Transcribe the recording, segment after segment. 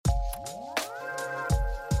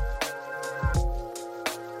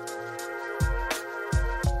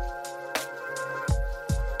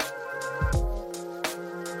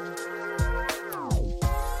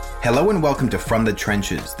Hello and welcome to From the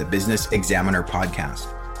Trenches, the Business Examiner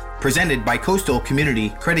podcast, presented by Coastal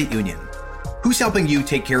Community Credit Union. Who's helping you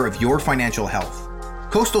take care of your financial health?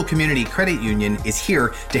 Coastal Community Credit Union is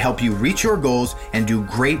here to help you reach your goals and do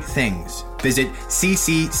great things. Visit cccu.ca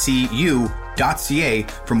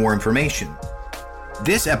for more information.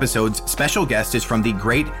 This episode's special guest is from the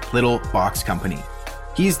Great Little Box Company.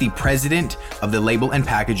 He is the president of the Label and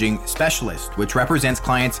Packaging Specialist, which represents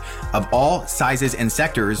clients of all sizes and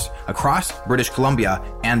sectors across British Columbia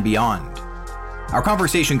and beyond. Our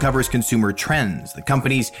conversation covers consumer trends, the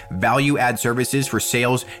company's value-add services for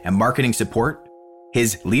sales and marketing support,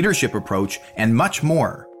 his leadership approach, and much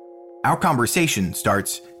more. Our conversation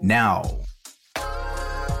starts now.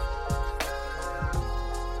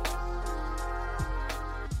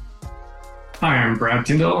 Hi, I'm Brad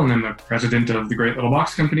Tyndall, and I'm the president of the Great Little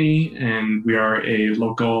Box Company, and we are a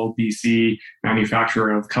local BC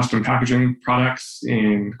manufacturer of custom packaging products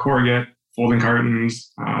in corrugate, folding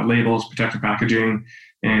cartons, labels, protective packaging,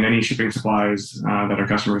 and any shipping supplies that our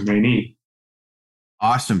customers may need.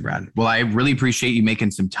 Awesome, Brad. Well, I really appreciate you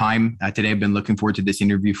making some time today. I've been looking forward to this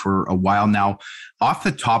interview for a while now. Off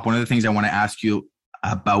the top, one of the things I want to ask you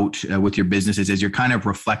about with your business is, as you're kind of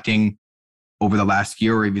reflecting over the last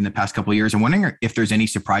year or even the past couple of years, I'm wondering if there's any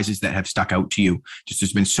surprises that have stuck out to you. Just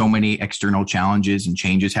there's been so many external challenges and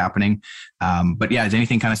changes happening. But yeah, does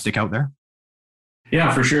anything kind of stick out there?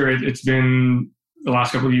 Yeah, for sure. It's been, the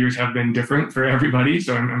last couple of years have been different for everybody.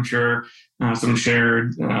 So I'm sure some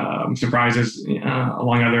shared surprises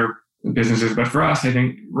along other businesses. But for us, I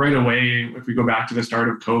think right away, if we go back to the start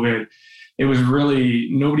of COVID, it was really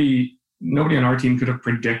nobody on our team could have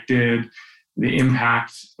predicted the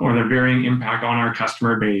impact or the varying impact on our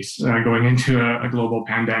customer base going into a global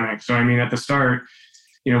pandemic. So, I mean, at the start,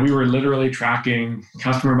 we were literally tracking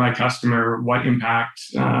customer by customer what impact,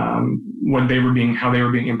 how they were being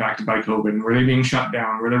impacted by COVID. Were they being shut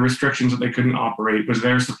down? Were there restrictions that they couldn't operate? Was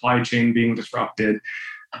their supply chain being disrupted?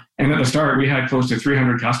 And at the start, we had close to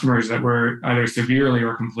 300 customers that were either severely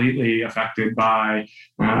or completely affected by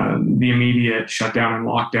the immediate shutdown and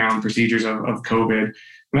lockdown procedures of COVID.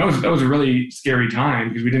 And that was a really scary time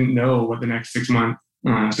because we didn't know what the next 6 month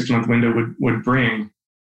window would bring.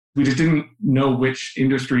 We just didn't know which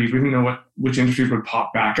industries. We didn't know which industries would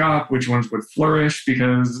pop back up, which ones would flourish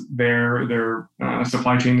because their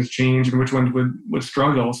supply chain has changed, and which ones would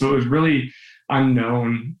struggle. So it was really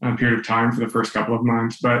unknown period of time for the first couple of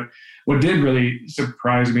months. But what did really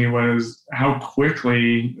surprise me was how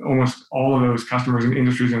quickly almost all of those customers and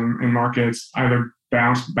industries and markets either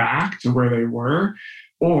bounced back to where they were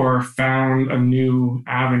or found a new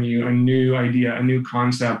avenue, a new idea, a new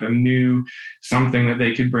concept, a new something that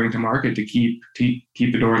they could bring to market to keep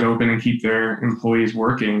the doors open and keep their employees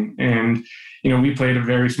working. And, we played a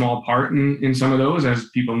very small part in some of those as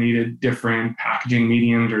people needed different packaging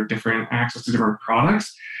mediums or different access to different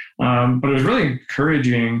products. But it was really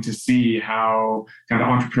encouraging to see how kind of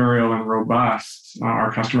entrepreneurial and robust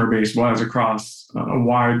our customer base was across a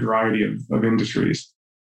wide variety of industries.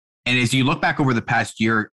 And as you look back over the past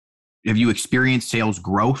year, have you experienced sales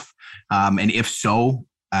growth? And if so,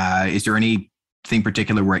 is there anything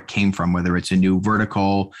particular where it came from, whether it's a new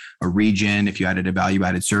vertical, a region, if you added a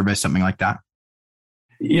value-added service, something like that?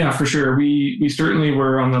 Yeah, for sure. We certainly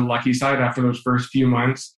were on the lucky side after those first few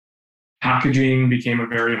months. Packaging became a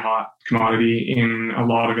very hot commodity in a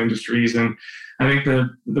lot of industries. And I think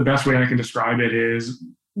the best way I can describe it is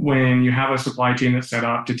when you have a supply chain that's set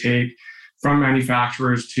up to take from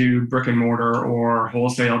manufacturers to brick and mortar or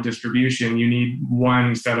wholesale distribution, you need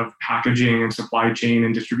one set of packaging and supply chain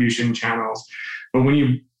and distribution channels. But when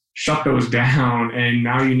you shut those down and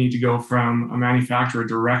now you need to go from a manufacturer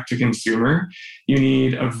direct to consumer, you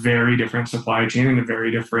need a very different supply chain and a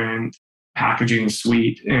very different packaging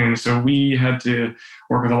suite. And so we had to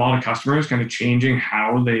work with a lot of customers kind of changing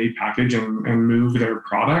how they package and move their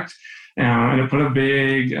product. And it put a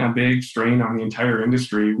big strain on the entire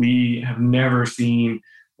industry. We have never seen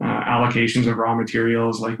allocations of raw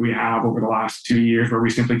materials like we have over the last 2 years, where we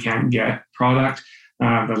simply can't get product.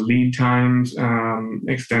 The lead times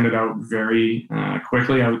extended out very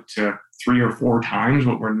quickly, out to 3 or 4 times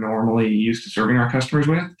what we're normally used to serving our customers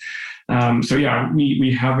with. So yeah,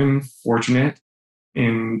 we have been fortunate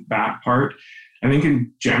in that part. I think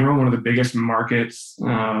in general, one of the biggest markets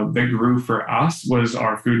that grew for us was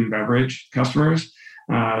our food and beverage customers.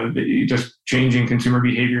 Just changing consumer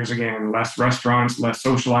behaviors again, less restaurants, less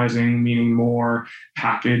socializing, meaning more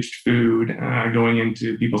packaged food going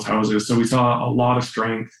into people's houses. So we saw a lot of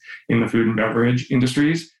strength in the food and beverage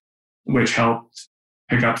industries, which helped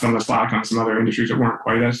pick up some of the slack on some other industries that weren't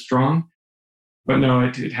quite as strong. But no,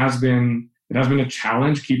 it has been it has been a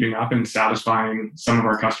challenge keeping up and satisfying some of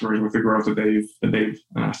our customers with the growth that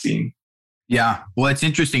they've seen. Yeah, well, it's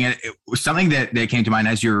interesting. It was something that came to mind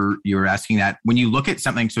as you were asking that. When you look at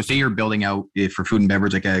something, so say you're building out for food and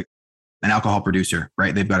beverage, like an alcohol producer,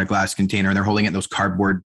 right? They've got a glass container and they're holding it in those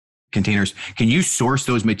cardboard containers. Can you source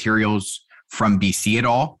those materials from BC at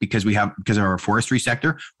all because of our forestry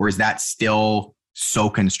sector, or is that still so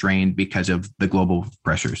constrained because of the global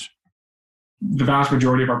pressures? The vast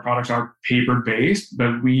majority of our products are paper-based,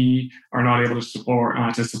 but we are not able to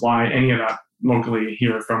supply any of that locally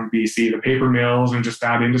here from BC. The paper mills and just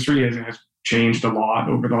that industry has changed a lot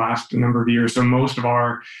over the last number of years. So most of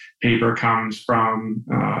our paper comes from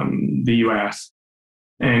the US.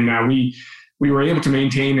 And we were able to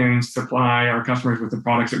maintain and supply our customers with the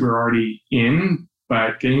products that we were already in,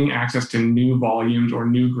 but getting access to new volumes or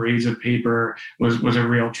new grades of paper was a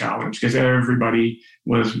real challenge because everybody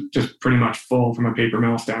was just pretty much full from a paper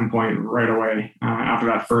mill standpoint right away after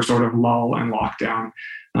that first sort of lull and lockdown.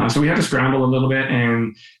 So we had to scramble a little bit,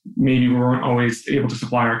 and maybe we weren't always able to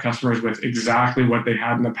supply our customers with exactly what they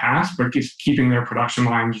had in the past, but just keeping their production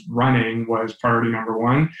lines running was priority number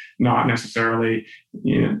one, not necessarily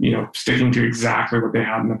sticking to exactly what they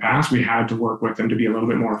had in the past. We had to work with them to be a little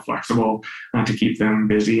bit more flexible to keep them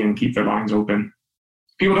busy and keep their lines open.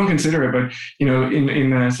 People don't consider it, but in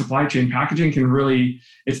the supply chain, packaging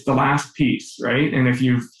it's the last piece, right? And if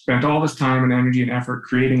you've spent all this time and energy and effort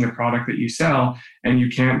creating the product that you sell and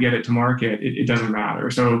you can't get it to market, it doesn't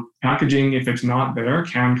matter. So packaging, if it's not there,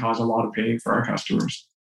 can cause a lot of pain for our customers.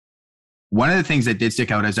 One of the things that did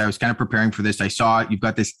stick out as I was kind of preparing for this, I saw you've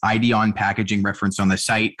got this Ideon packaging reference on the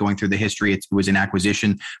site, going through the history. It was an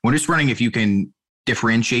acquisition. We're just wondering if you can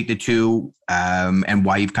differentiate the two and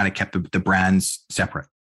why you've kind of kept the brands separate.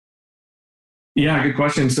 Yeah, good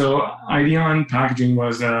question. So Ideon Packaging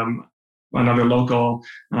was another local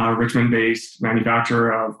Richmond-based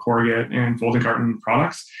manufacturer of corrugate and folding carton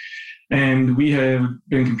products. And we have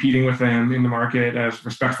been competing with them in the market as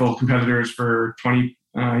respectful competitors for 20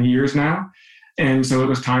 years now. And so it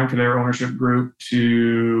was time for their ownership group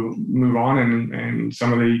to move on and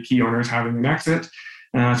some of the key owners having an exit.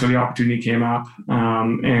 So the opportunity came up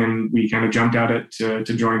and we kind of jumped at it to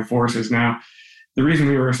join forces. Now, the reason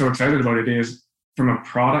we were so excited about it is from a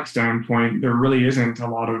product standpoint, there really isn't a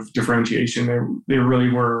lot of differentiation.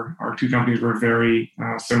 Our two companies were very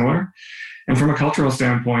similar. And from a cultural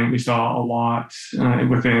standpoint, we saw a lot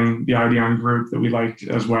within the Ideon group that we liked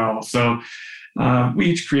as well. So we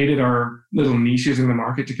each created our little niches in the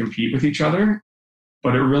market to compete with each other.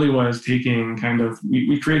 But it really was taking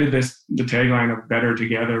we created the tagline of better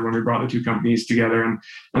together when we brought the two companies together. And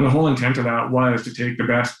the whole intent of that was to take the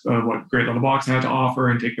best of what Great Little Box had to offer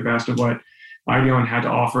and take the best of what Ideon had to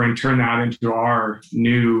offer and turn that into our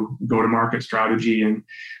new go-to-market strategy. And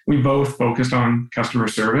we both focused on customer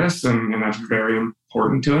service, and that's very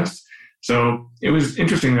important to us. So it was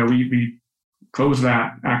interesting that we closed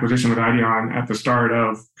that acquisition with Ideon at the start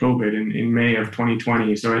of COVID in May of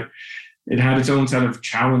 2020. So it had its own set of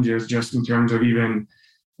challenges just in terms of even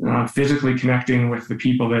physically connecting with the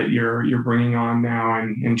people that you're bringing on now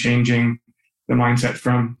and changing the mindset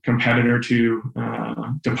from competitor to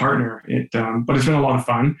partner. But it's been a lot of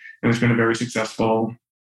fun, and it's been a very successful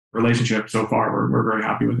relationship so far. We're very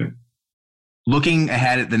happy with it. Looking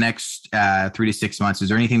ahead at the next 3 to 6 months, is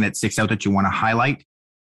there anything that sticks out that you want to highlight?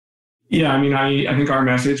 Yeah, I think our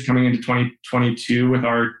message coming into 2022 with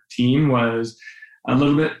our team was a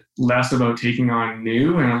little bit less about taking on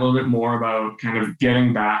new and a little bit more about kind of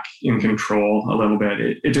getting back in control a little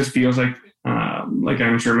bit. It just feels like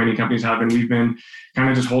I'm sure many companies have, and we've been kind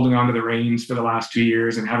of just holding on to the reins for the last 2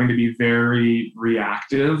 years and having to be very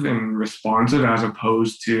reactive and responsive as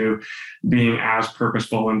opposed to being as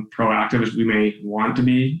purposeful and proactive as we may want to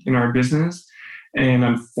be in our business. And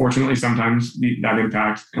unfortunately, sometimes that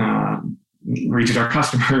impact reaches our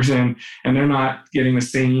customers and they're not getting the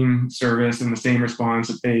same service and the same response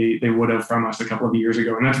that they would have from us a couple of years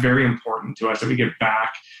ago. And that's very important to us, that we get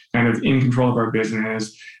back kind of in control of our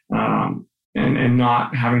business and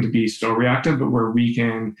not having to be so reactive, but where we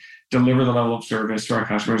can deliver the level of service to our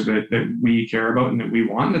customers that we care about and that we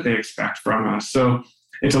want, that they expect from us. So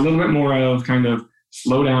it's a little bit more of kind of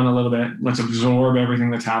slow down a little bit. Let's absorb everything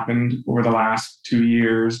that's happened over the last 2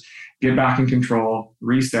 years, get back in control,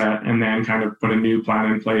 reset, and then kind of put a new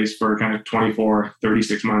plan in place for kind of 24,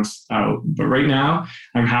 36 months out. But right now,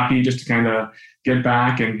 I'm happy just to kind of get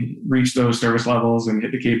back and reach those service levels and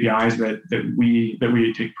hit the KPIs that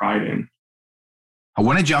we take pride in. I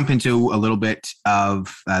want to jump into a little bit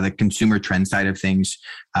of the consumer trend side of things.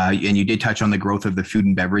 And you did touch on the growth of the food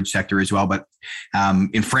and beverage sector as well. But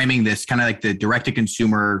in framing this, kind of like the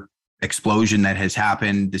direct-to-consumer explosion that has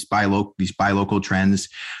happened, these buy local trends.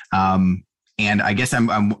 And I guess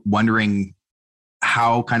I'm wondering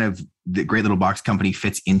how kind of the Great Little Box Company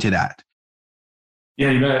fits into that.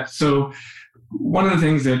 Yeah, you bet. So one of the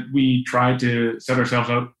things that we try to set ourselves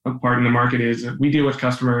apart in the market is that we deal with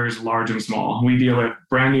customers large and small. We deal with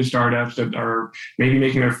brand new startups that are maybe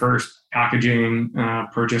making their first packaging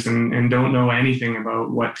purchase and don't know anything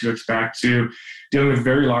about what to expect, to dealing with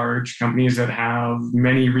very large companies that have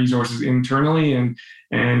many resources internally,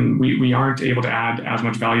 and we aren't able to add as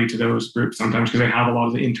much value to those groups sometimes because they have a lot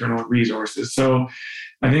of the internal resources. So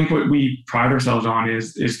I think what we pride ourselves on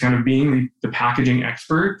is kind of being the packaging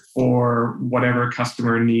expert for whatever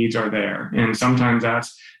customer needs are there. And sometimes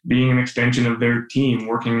that's being an extension of their team,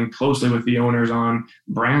 working closely with the owners on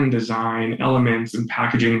brand design, elements, and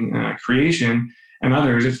packaging creation. And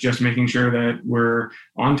others, it's just making sure that we're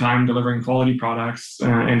on time delivering quality products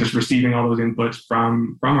and just receiving all those inputs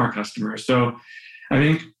from our customers. So I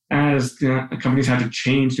think as companies had to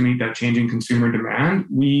change to meet that changing consumer demand,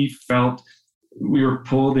 we felt we were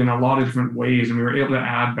pulled in a lot of different ways, and we were able to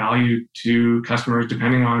add value to customers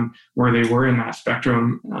depending on where they were in that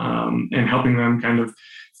spectrum, and helping them kind of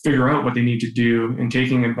figure out what they need to do, and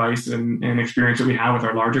taking advice and experience that we have with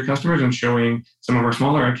our larger customers and showing some of our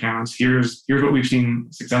smaller accounts, here's what we've seen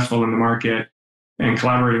successful in the market, and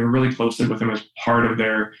collaborating really closely with them as part of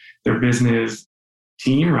their business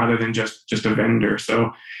team rather than just a vendor.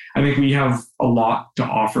 So I think we have a lot to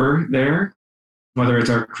offer there, whether it's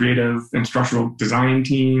our creative and structural design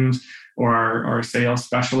teams or our sales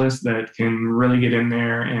specialists that can really get in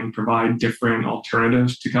there and provide different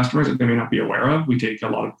alternatives to customers that they may not be aware of. We take a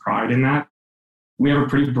lot of pride in that. We have a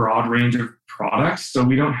pretty broad range of products, so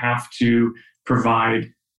we don't have to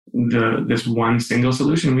provide this one single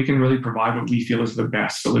solution. We can really provide what we feel is the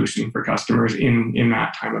best solution for customers in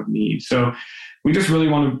that time of need. So we just really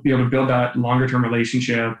want to be able to build that longer term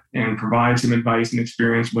relationship and provide some advice and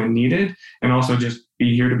experience when needed, and also just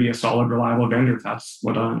be here to be a solid, reliable vendor if that's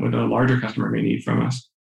what a larger customer may need from us.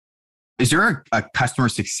 Is there a customer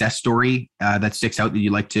success story that sticks out that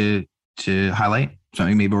you'd like to highlight?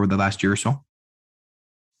 Something maybe over the last year or so?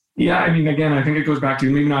 Yeah, I mean, again, I think it goes back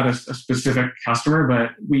to maybe not a specific customer,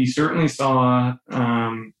 but we certainly saw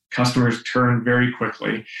customers turn very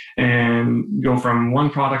quickly and go from one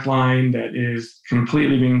product line that is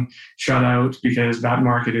completely being shut out because that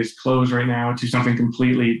market is closed right now to something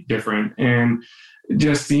completely different. And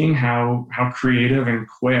just seeing how creative and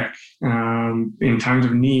quick in times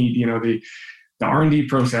of need, the R&D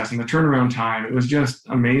process and the turnaround time, it was just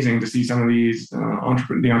amazing to see some of these the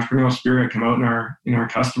entrepreneurial spirit come out in our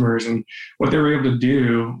customers, and what they were able to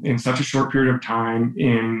do in such a short period of time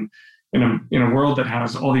in a world that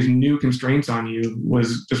has all these new constraints on you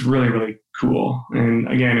was just really, really cool.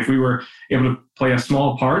 And again, if we were able to play a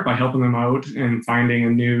small part by helping them out and finding a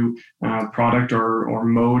new product or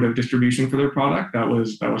mode of distribution for their product, that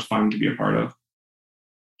was fun to be a part of.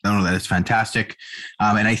 No, that is fantastic.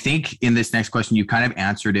 And I think in this next question, you kind of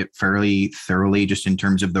answered it fairly thoroughly just in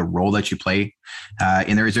terms of the role that you play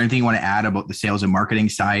in there. Is there anything you want to add about the sales and marketing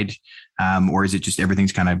side? Or is it just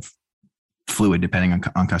everything's kind of fluid depending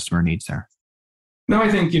on customer needs there? No, I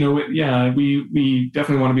think, we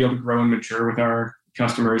definitely want to be able to grow and mature with our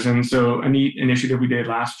customers. And so a neat initiative we did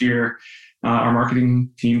last year, our marketing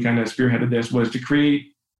team kind of spearheaded this, was to create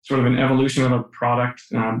sort of an evolution of a product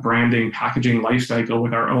branding, packaging lifecycle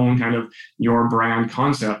with our own kind of your brand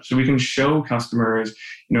concept. So we can show customers,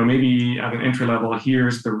 maybe at an entry level,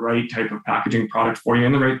 here's the right type of packaging product for you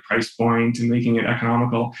and the right price point and making it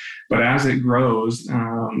economical. But as it grows,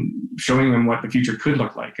 showing them what the future could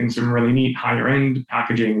look like and some really neat higher end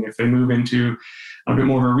packaging. If they move into a bit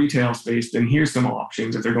more of a retail space, then here's some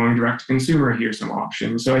options. If they're going direct to consumer, here's some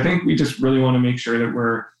options. So I think we just really want to make sure that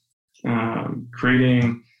we're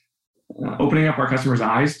opening up our customers'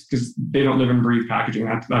 eyes, because they don't live and breathe packaging.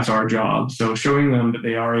 That's our job. So showing them that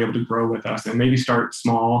they are able to grow with us and maybe start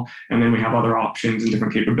small, and then we have other options and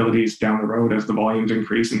different capabilities down the road as the volumes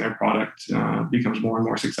increase and their product becomes more and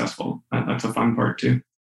more successful. That's a fun part too.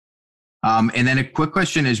 And then a quick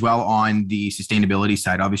question as well on the sustainability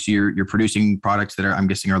side. Obviously, you're producing products that I'm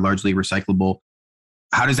guessing are largely recyclable.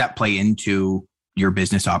 How does that play into your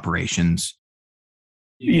business operations?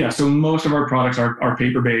 Yeah, so most of our products are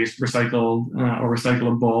paper-based, recycled or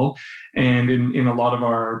recyclable. And in a lot of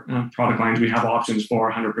our product lines, we have options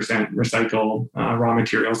for 100% recycled raw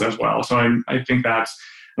materials as well. So I think that's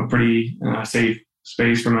a pretty safe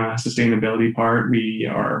space from a sustainability part. We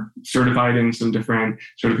are certified in some different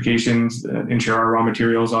certifications that ensure our raw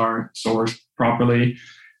materials are sourced properly.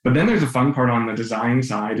 But then there's a fun part on the design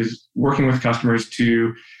side, is working with customers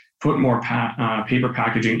to put more paper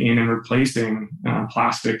packaging in and replacing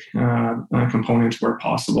plastic components where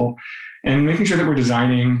possible, and making sure that we're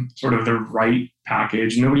designing sort of the right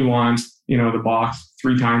package. Nobody wants, the box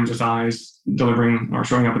 3 times the size delivering or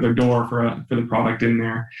showing up at their door for the product in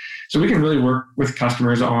there. So we can really work with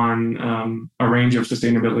customers on a range of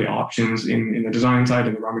sustainability options in the design side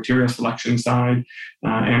and the raw material selection side,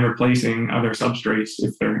 and replacing other substrates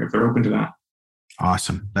if they're open to that.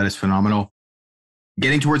 Awesome. That is phenomenal.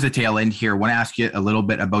 Getting towards the tail end here, I want to ask you a little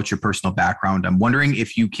bit about your personal background. I'm wondering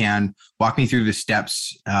if you can walk me through the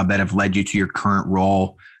steps that have led you to your current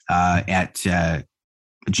role at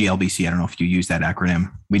GLBC. I don't know if you use that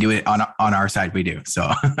acronym. We do it on our side. We do. So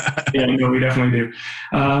yeah, no, we definitely do.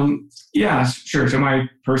 Yeah, sure. So my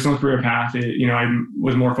personal career path, I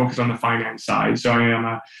was more focused on the finance side. So I am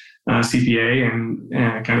a CPA,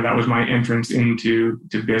 and kind of that was my entrance into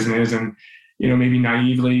business. And maybe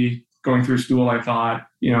naively going through school, I thought,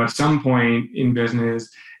 at some point in business,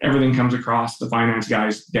 everything comes across the finance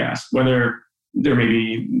guy's desk, whether they're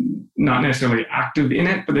maybe not necessarily active in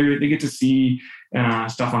it, but they get to see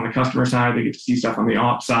stuff on the customer side, they get to see stuff on the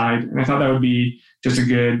ops side. And I thought that would be just a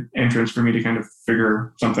good entrance for me to kind of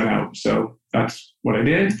figure something out. So that's what I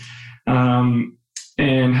did.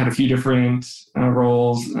 And had a few different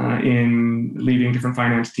roles in leading different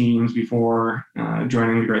finance teams before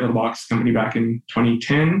joining the Great Little Box company back in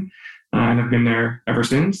 2010. And I've been there ever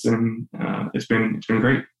since, and it's been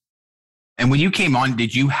great. And when you came on,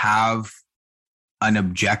 did you have an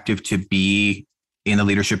objective to be in the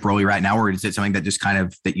leadership role you're at now, or is it something that just I don't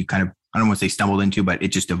want to say stumbled into, but it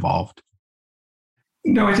just evolved?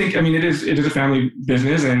 No, I think, it is a family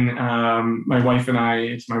business, and my wife and I,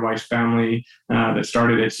 it's my wife's family that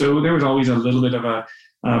started it. So there was always a little bit of a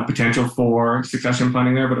potential for succession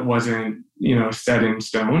planning there, but it wasn't, set in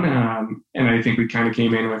stone. And I think we kind of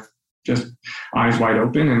came in with just eyes wide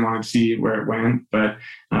open and wanted to see where it went. But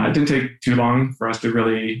it didn't take too long for us to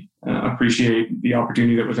really appreciate the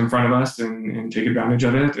opportunity that was in front of us and take advantage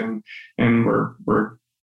of it. And we're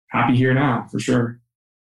happy here now, for sure.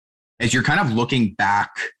 As you're kind of looking back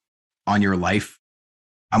on your life,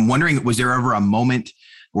 I'm wondering, was there ever a moment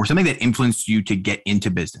or something that influenced you to get into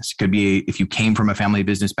business? It could be if you came from a family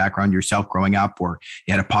business background yourself growing up, or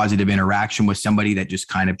you had a positive interaction with somebody that just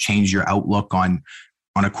kind of changed your outlook on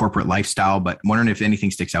a corporate lifestyle. But I'm wondering if anything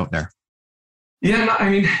sticks out there. Yeah,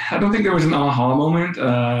 I don't think there was an aha moment.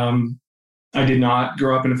 I did not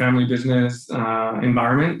grow up in a family business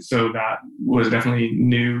environment, so that was definitely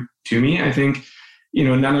new to me. I think,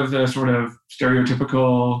 none of the sort of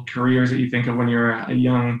stereotypical careers that you think of when you're a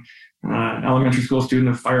young elementary school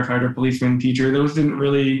student, a firefighter, policeman, teacher,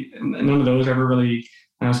 none of those ever really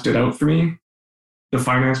stood out for me. The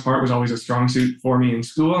finance part was always a strong suit for me in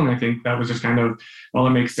school. And I think that was just kind of, well,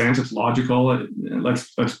 it makes sense. It's logical.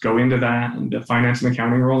 Let's go into that, the finance and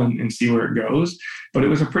accounting role and see where it goes. But it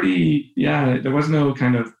was there was no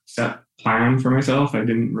kind of set plan for myself. I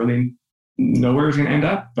didn't really know where it was going to end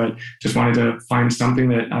up, but just wanted to find something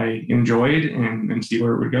that I enjoyed and see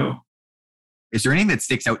where it would go. Is there anything that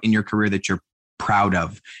sticks out in your career that you're proud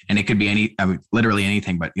of? And it could be literally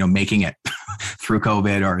anything, but making it through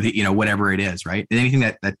COVID or whatever it is, right? Is anything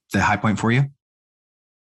that's a high point for you?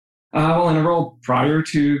 Well, in a role prior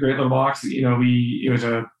to Great Little Box, it was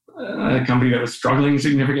a company that was struggling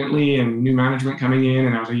significantly and new management coming in,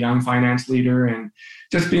 and I was a young finance leader, and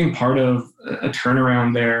just being part of a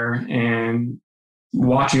turnaround there and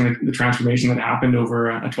watching the transformation that happened over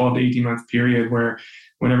a 12 to 18 month period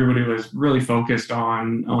when everybody was really focused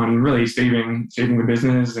on really saving the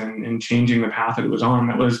business and changing the path that it was on.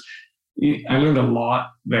 I learned a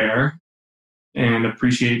lot there, and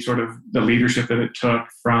appreciate sort of the leadership that it took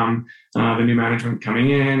from the new management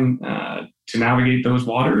coming in to navigate those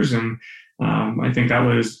waters. And I think that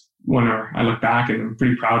was when I look back and I'm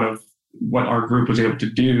pretty proud of what our group was able to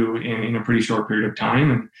do in a pretty short period of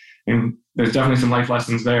time. And there's definitely some life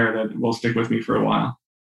lessons there that will stick with me for a while.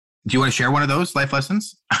 Do you want to share one of those life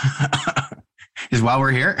lessons? Is while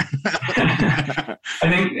we're here? I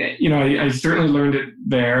think, I certainly learned it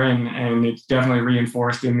there, and it's definitely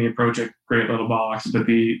reinforced in the approach at Great Little Box, but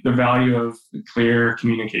the value of clear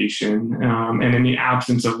communication, and in the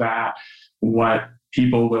absence of that, what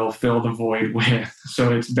people will fill the void with.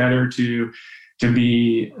 So it's better to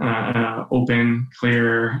be an open,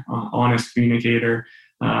 clear, honest communicator.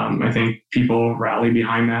 I think people rally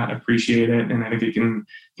behind that, appreciate it, and I think it can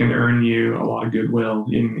earn you a lot of goodwill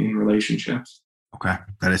in relationships. Okay,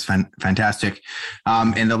 that is fantastic.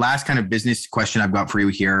 And the last kind of business question I've got for you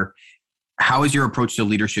here, how has your approach to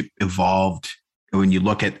leadership evolved when you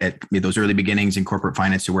look at those early beginnings in corporate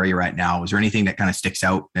finance to where you're at now? Is there anything that kind of sticks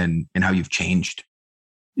out in how you've changed?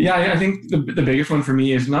 Yeah, I think the biggest one for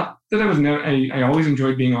me is not that I always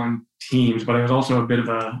enjoyed being on teams, but I was also a bit of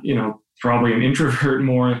a, probably an introvert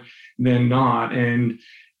more than not, and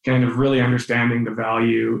kind of really understanding the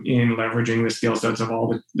value in leveraging the skill sets of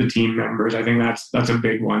all the team members. I think that's a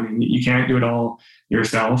big one. And you can't do it all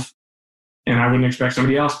yourself. And I wouldn't expect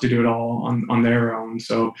somebody else to do it all on their own.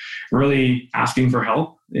 So really asking for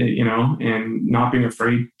help, and not being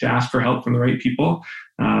afraid to ask for help from the right people.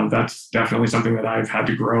 That's definitely something that I've had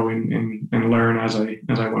to grow and learn as I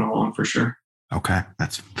went along, for sure. Okay,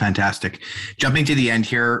 that's fantastic. Jumping to the end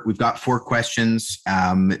here, we've got 4 questions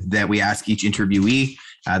that we ask each interviewee.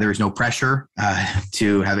 There is no pressure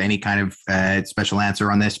to have any kind of special answer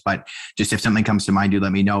on this, but just if something comes to mind, do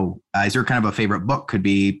let me know. Is there kind of a favorite book? Could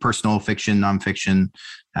be personal, fiction, nonfiction,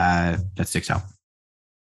 that sticks out.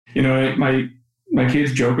 My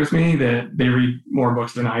kids joke with me that they read more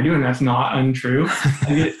books than I do, and that's not untrue.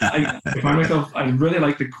 I find myself, I really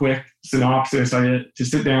like the quick synopsis. To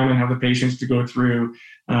sit down and have the patience to go through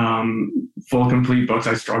full, complete books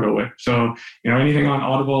I struggle with. So, anything on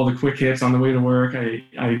Audible, the quick hits on the way to work,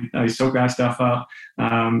 I soak that stuff up.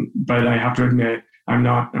 But I have to admit, I'm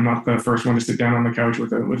not the first one to sit down on the couch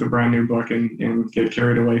with a brand new book and get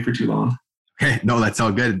carried away for too long. Okay, no, that's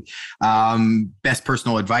all good. Best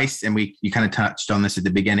personal advice, and you kind of touched on this at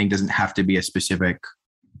the beginning, doesn't have to be a specific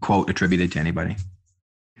quote attributed to anybody.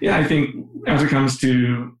 Yeah, I think as it comes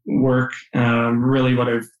to work, really what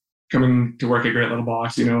I've coming to work at Great Little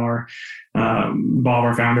Box, our Bob,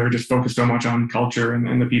 our founder, just focused so much on culture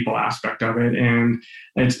and the people aspect of it. And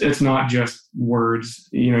it's not just words,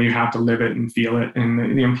 you have to live it and feel it,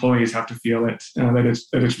 and the employees have to feel it, that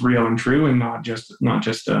it's real and true, and not just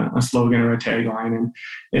a slogan or a tagline. And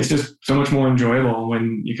it's just so much more enjoyable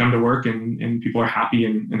when you come to work and people are happy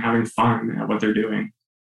and having fun at what they're doing.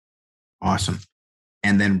 Awesome.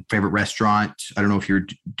 And then favorite restaurant. I don't know if you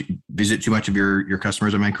visit too much of your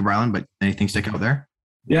customers on Vancouver Island, but anything stick out there?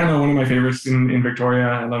 Yeah, no, one of my favorites in Victoria.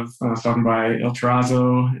 I love stopping by El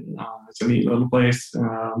Terrazzo. It's a neat little place.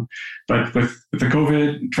 But with the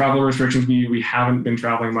COVID travel restrictions, we haven't been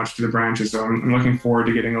traveling much to the branches. So I'm looking forward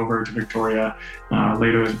to getting over to Victoria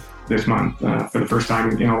later this month for the first time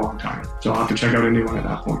in a long time. So I'll have to check out a new one at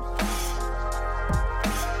that point.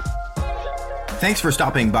 Thanks for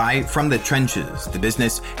stopping by From the Trenches, the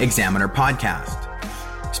Business Examiner podcast.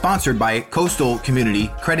 Sponsored by Coastal Community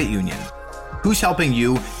Credit Union. Who's helping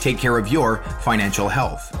you take care of your financial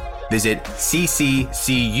health? Visit cccu.ca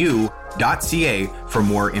for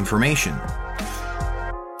more information.